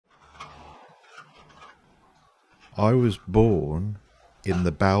I was born in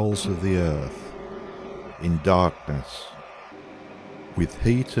the bowels of the earth, in darkness. With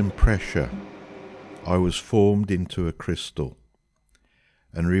heat and pressure, I was formed into a crystal,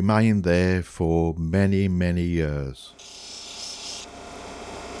 and remained there for many, many years.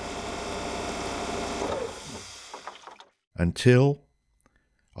 Until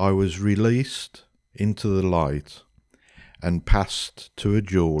I was released into the light and passed to a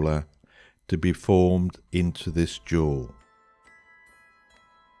jeweller to be formed into this jewel.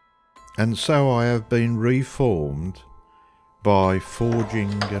 And so I have been reformed by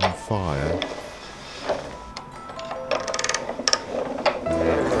forging and fire,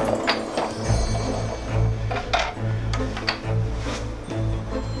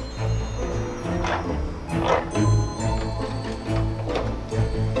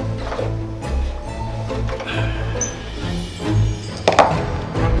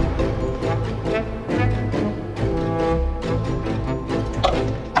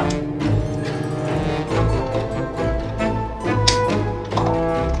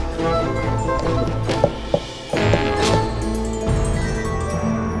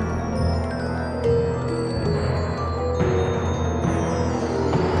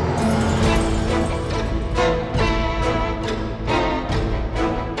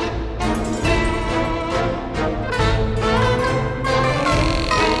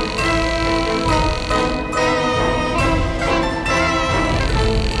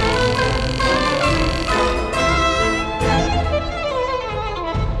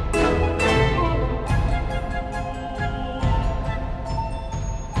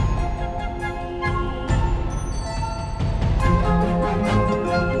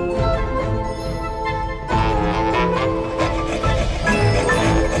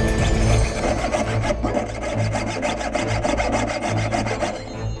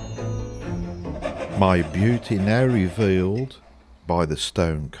 my beauty now revealed by the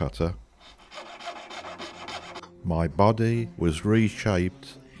stone cutter. My body was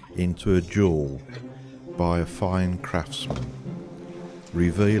reshaped into a jewel by a fine craftsman,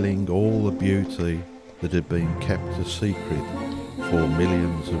 revealing all the beauty that had been kept a secret for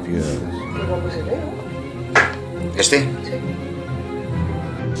millions of years. ¿Este?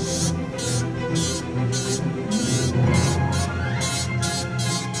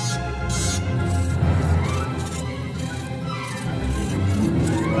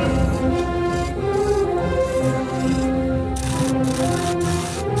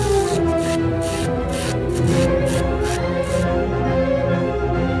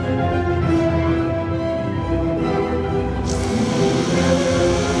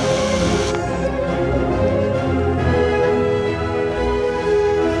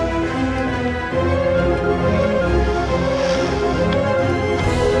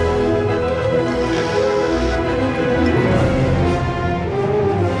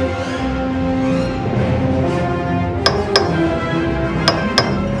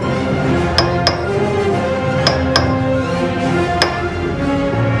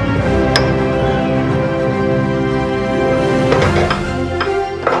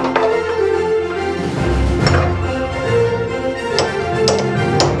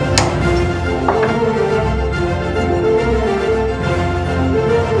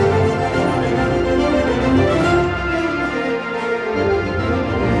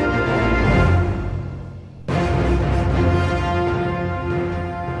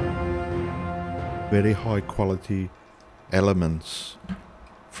 Very high quality elements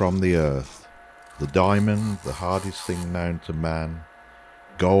from the earth. The diamond, the hardest thing known to man.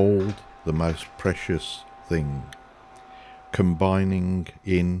 Gold, the most precious thing. Combining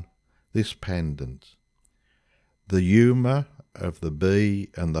in this pendant. The humour of the bee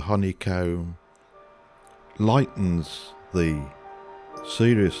and the honeycomb lightens the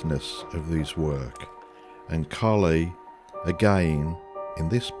seriousness of this work, and Colin, again in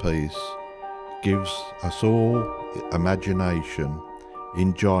this piece, gives us all imagination,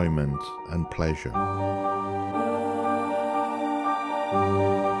 enjoyment and pleasure.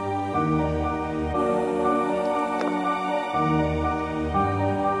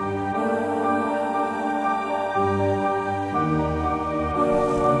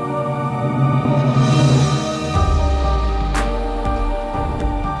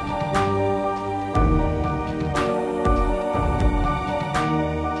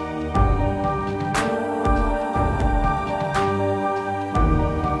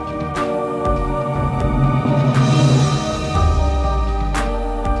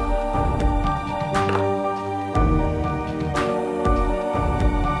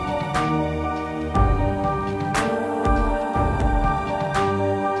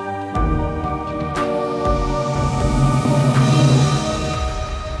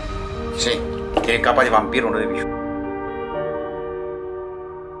 capa di vampiro non devi più.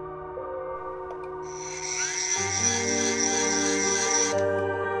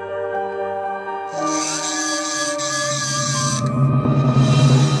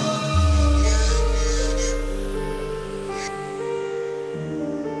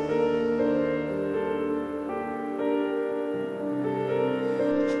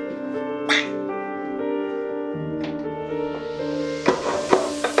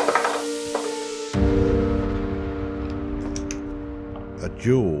 A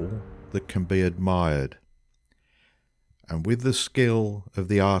jewel that can be admired, and with the skill of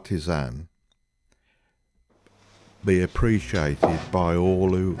the artisan be appreciated by all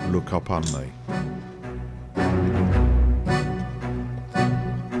who look upon me.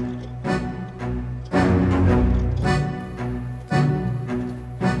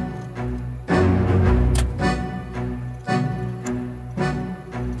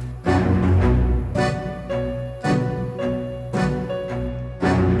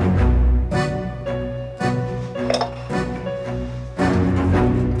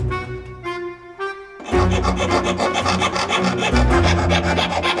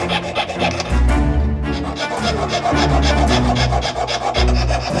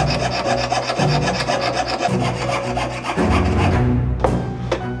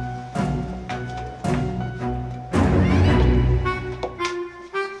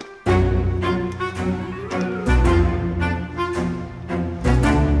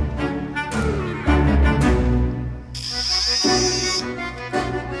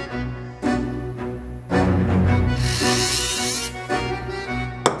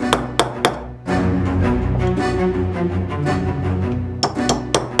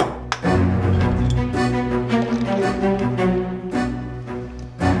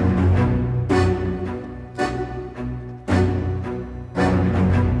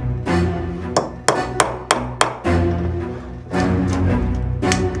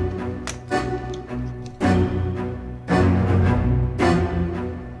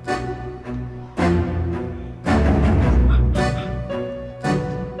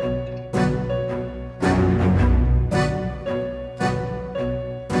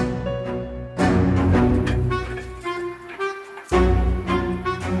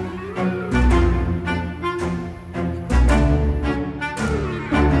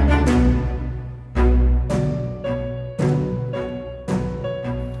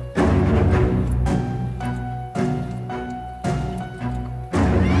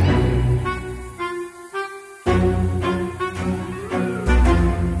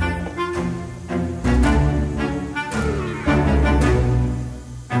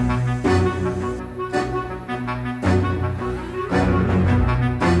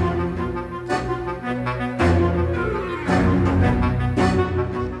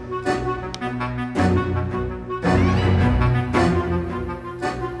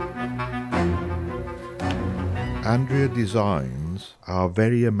 Andrea designs are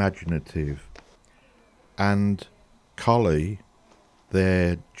very imaginative, and Colin,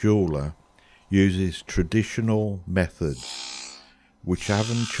 their jeweller, uses traditional methods which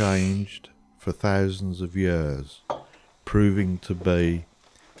haven't changed for thousands of years, proving to be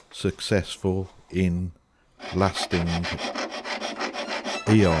successful in lasting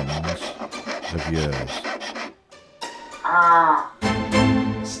eons of years.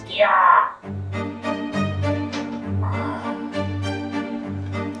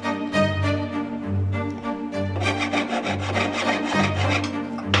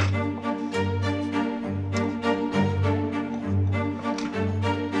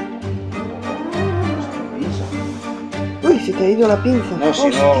 Uy, se te ha ido la pinza. No, si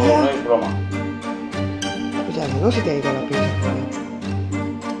no, no es broma. Ya, no se te ha ido la pinza.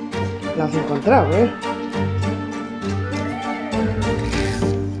 La has encontrado, ¿eh?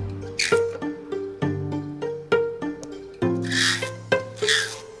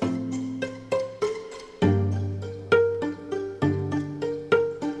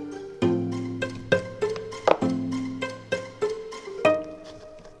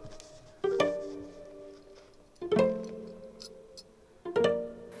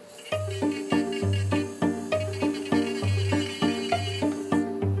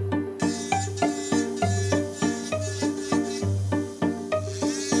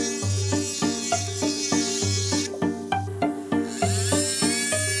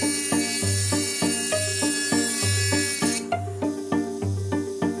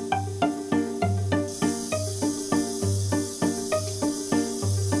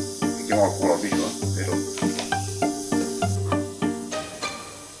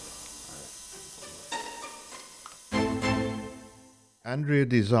 Andrea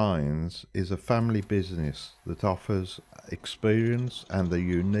Designs is a family business that offers experience and a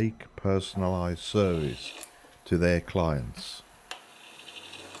unique personalised service to their clients.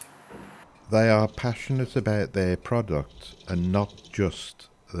 They are passionate about their product and not just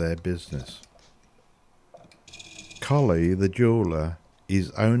their business. Collie, the jeweller,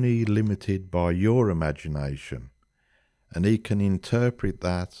 is only limited by your imagination, and he can interpret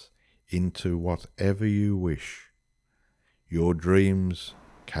that into whatever you wish. Your dreams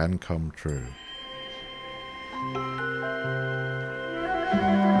can come true.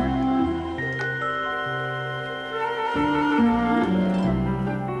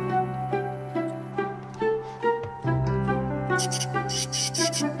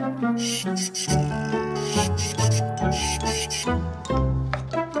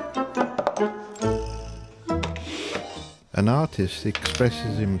 An artist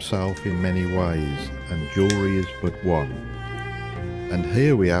expresses himself in many ways, and jewellery is but one. And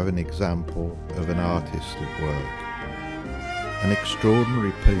here we have an example of an artist at work. An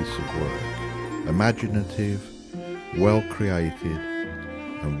extraordinary piece of work, imaginative, well created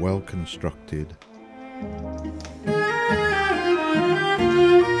and well constructed.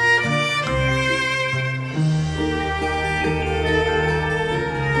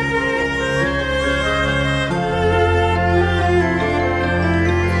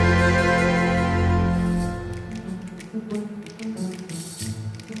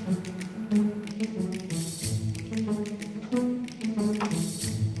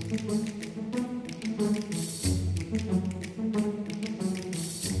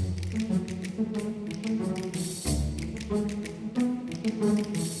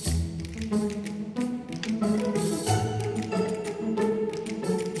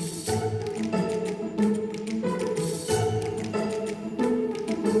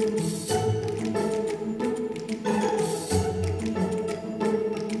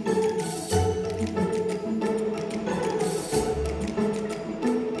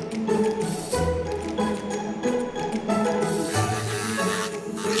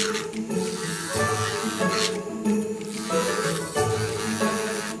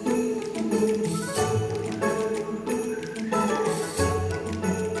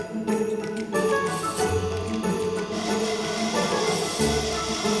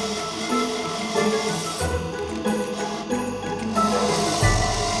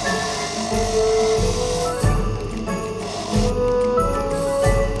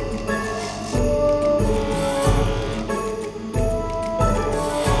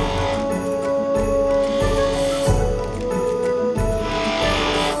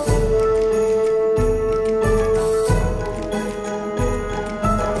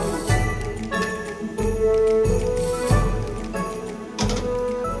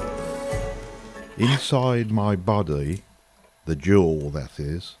 Inside my body, the jewel that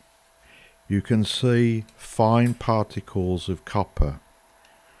is, you can see fine particles of copper,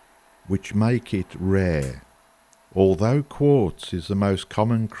 which make it rare. Although quartz is the most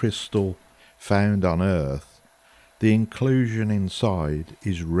common crystal found on Earth, the inclusion inside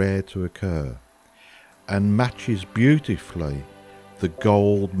is rare to occur and matches beautifully the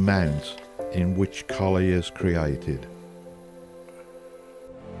gold mount in which Collie is created.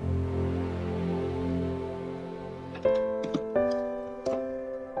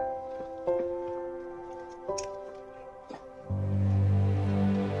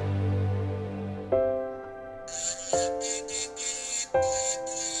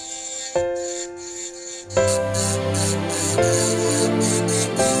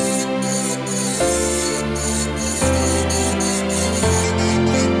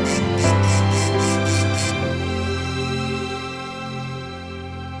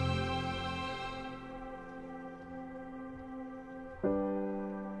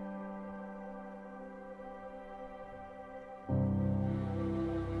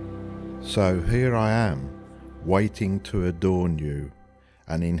 So here I am, waiting to adorn you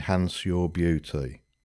and enhance your beauty.